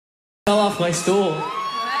my stool.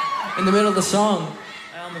 What? In the middle of the song.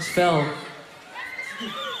 I almost fell.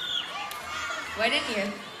 Why didn't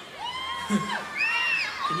you?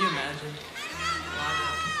 Can you imagine?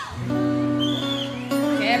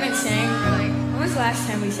 Okay, I haven't sang for like, when was the last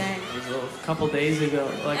time we sang? It was a couple days ago,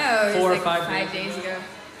 like No, it was 4 or like 5 5 days ago.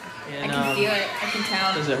 And, I can feel it, I can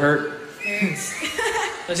tell. Does it hurt? It hurts.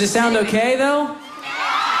 Does it sound okay though?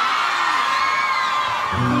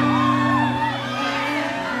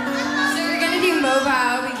 So we're gonna do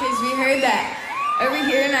mobile because we heard that over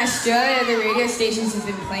here in Australia the radio stations have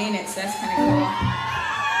been playing it, so that's kind of cool.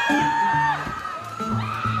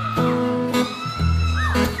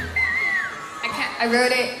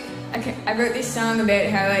 I wrote this song about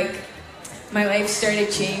how like my life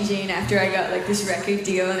started changing after I got like this record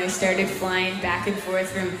deal and I started flying back and forth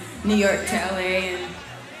from New York to LA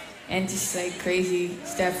and just like crazy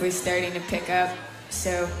stuff was starting to pick up.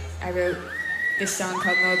 So I wrote this song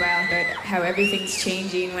called Mobile about how everything's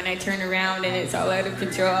changing when I turn around and it's all out of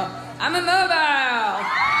control. I'm a mobile!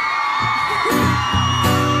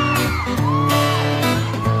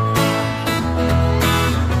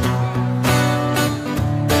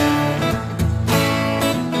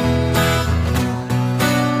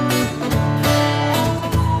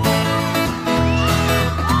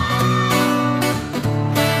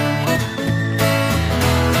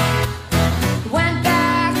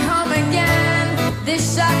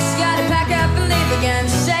 This sucks, gotta pack up and leave again.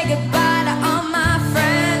 Say goodbye.